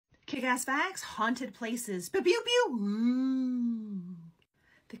Kick-ass facts, haunted places. Pew pew pew. Ooh.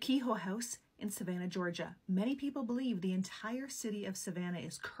 The Kehoe House in Savannah, Georgia. Many people believe the entire city of Savannah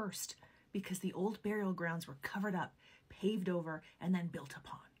is cursed because the old burial grounds were covered up, paved over, and then built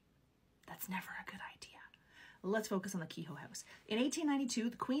upon. That's never a good idea. Let's focus on the Kehoe House. In 1892,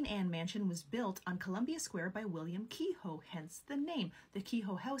 the Queen Anne Mansion was built on Columbia Square by William Kehoe, hence the name. The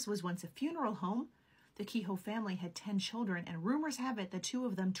Kehoe House was once a funeral home. The Kehoe family had 10 children, and rumors have it that 2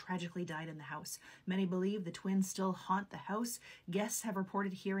 of them tragically died in the house. Many believe the twins still haunt the house. Guests have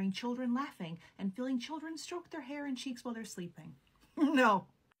reported hearing children laughing and feeling children stroke their hair and cheeks while they're sleeping. No.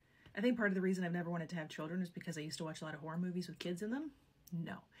 I think part of the reason I've never wanted to have children is because I used to watch a lot of horror movies with kids in them.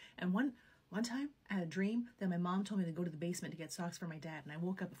 No. And one time, I had a dream that my mom told me to go to the basement to get socks for my dad, and I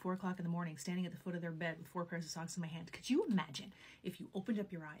woke up at 4 o'clock in the morning standing at the foot of their bed with 4 pairs of socks in my hand. Could you imagine if you opened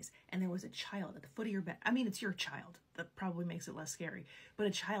up your eyes and there was a child at the foot of your bed? I mean, it's your child. That probably makes it less scary. But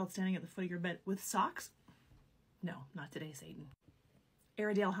a child standing at the foot of your bed with socks? No, not today, Satan.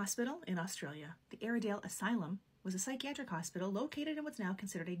 Airedale Hospital in Australia. The Airedale Asylum was a psychiatric hospital located in what's now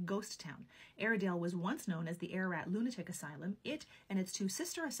considered a ghost town. Airedale was once known as the Ararat Lunatic Asylum. It and its 2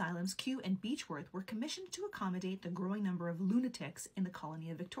 sister asylums, Kew and Beechworth, were commissioned to accommodate the growing number of lunatics in the colony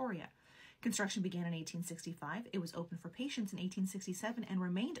of Victoria. Construction began in 1865. It was open for patients in 1867 and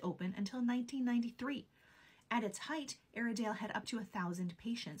remained open until 1993. At its height, Airedale had up to 1,000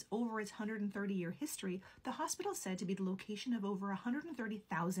 patients. Over its 130-year history, the hospital is said to be the location of over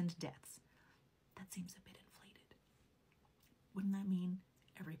 130,000 deaths. That seems a bit inflated. Wouldn't that mean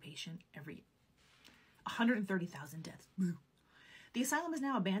every patient, every 130,000 deaths? The asylum is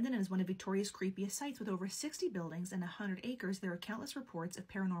now abandoned and is one of Victoria's creepiest sites. With over 60 buildings and 100 acres, there are countless reports of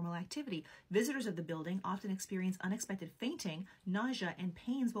paranormal activity. Visitors of the building often experience unexpected fainting, nausea, and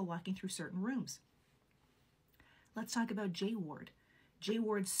pains while walking through certain rooms. Let's talk about J Ward. J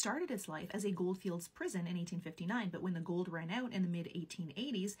Ward started its life as a Goldfields prison in 1859, but when the gold ran out in the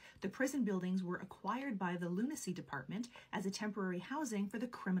mid-1880s, the prison buildings were acquired by the Lunacy Department as a temporary housing for the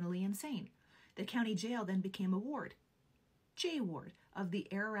criminally insane. The county jail then became a ward, J Ward, of the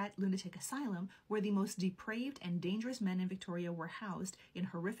Ararat Lunatic Asylum, where the most depraved and dangerous men in Victoria were housed in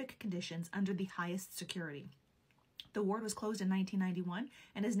horrific conditions under the highest security. The ward was closed in 1991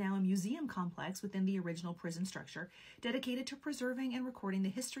 and is now a museum complex within the original prison structure, dedicated to preserving and recording the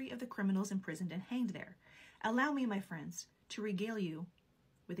history of the criminals imprisoned and hanged there. Allow me, my friends, to regale you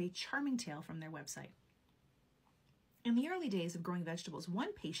with a charming tale from their website. In the early days of growing vegetables,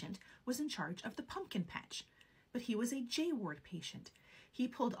 one patient was in charge of the pumpkin patch, but he was a J Ward patient. He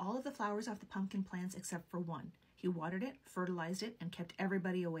pulled all of the flowers off the pumpkin plants except for one. He watered it, fertilized it, and kept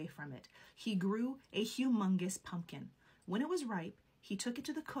everybody away from it. He grew a humongous pumpkin. When it was ripe, he took it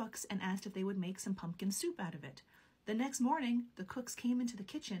to the cooks and asked if they would make some pumpkin soup out of it. The next morning, the cooks came into the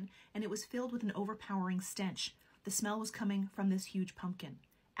kitchen, and it was filled with an overpowering stench. The smell was coming from this huge pumpkin.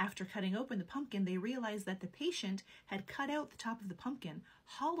 After cutting open the pumpkin, they realized that the patient had cut out the top of the pumpkin,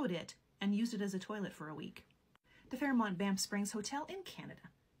 hollowed it, and used it as a toilet for a week. The Fairmont Banff Springs Hotel in Canada.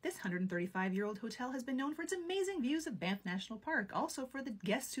 This 135-year-old hotel has been known for its amazing views of Banff National Park, also for the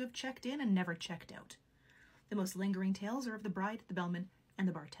guests who have checked in and never checked out. The most lingering tales are of the bride, the bellman, and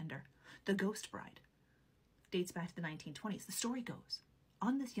the bartender. The ghost bride dates back to the 1920s. The story goes,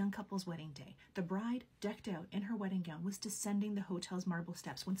 on this young couple's wedding day, the bride, decked out in her wedding gown, was descending the hotel's marble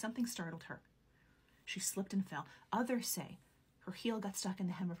steps when something startled her. She slipped and fell. Others say her heel got stuck in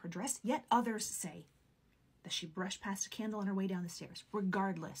the hem of her dress, yet others say that she brushed past a candle on her way down the stairs.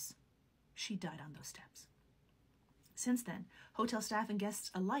 Regardless, she died on those steps. Since then, hotel staff and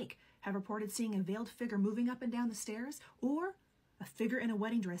guests alike have reported seeing a veiled figure moving up and down the stairs, or a figure in a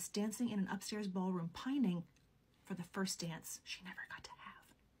wedding dress dancing in an upstairs ballroom, pining for the first dance she never got to have.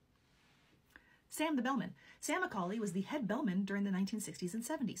 Sam the Bellman. Sam Macaulay was the head bellman during the 1960s and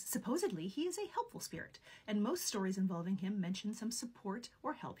 70s. Supposedly, he is a helpful spirit, and most stories involving him mention some support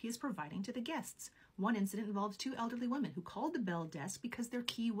or help he is providing to the guests. One incident involved 2 elderly women who called the bell desk because their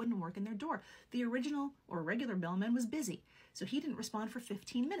key wouldn't work in their door. The original or regular bellman was busy, so he didn't respond for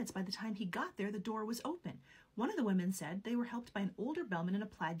 15 minutes. By the time he got there, the door was open. One of the women said they were helped by an older bellman in a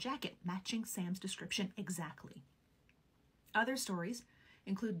plaid jacket, matching Sam's description exactly. Other stories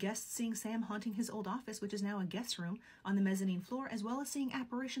include guests seeing Sam haunting his old office, which is now a guest room, on the mezzanine floor, as well as seeing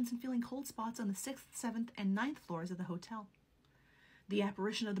apparitions and feeling cold spots on the 6th, 7th, and 9th floors of the hotel. The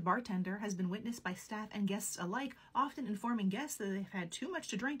apparition of the bartender has been witnessed by staff and guests alike, often informing guests that they've had too much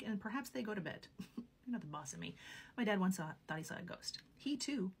to drink and perhaps they go to bed. You're not the boss of me. My dad once thought he saw a ghost. He,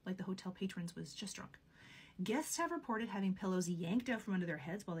 too, like the hotel patrons, was just drunk. Guests have reported having pillows yanked out from under their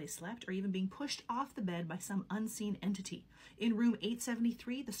heads while they slept, or even being pushed off the bed by some unseen entity. In room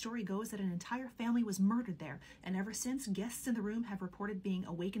 873, the story goes that an entire family was murdered there, and ever since, guests in the room have reported being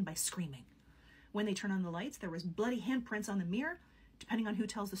awakened by screaming. When they turn on the lights, there was bloody handprints on the mirror. Depending on who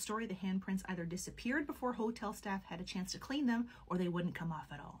tells the story, the handprints either disappeared before hotel staff had a chance to clean them, or they wouldn't come off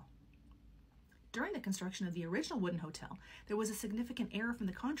at all. During the construction of the original wooden hotel, there was a significant error from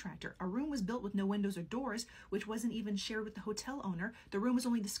the contractor. A room was built with no windows or doors, which wasn't even shared with the hotel owner. The room was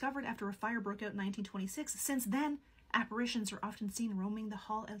only discovered after a fire broke out in 1926. Since then, apparitions are often seen roaming the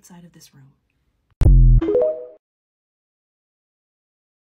hall outside of this room.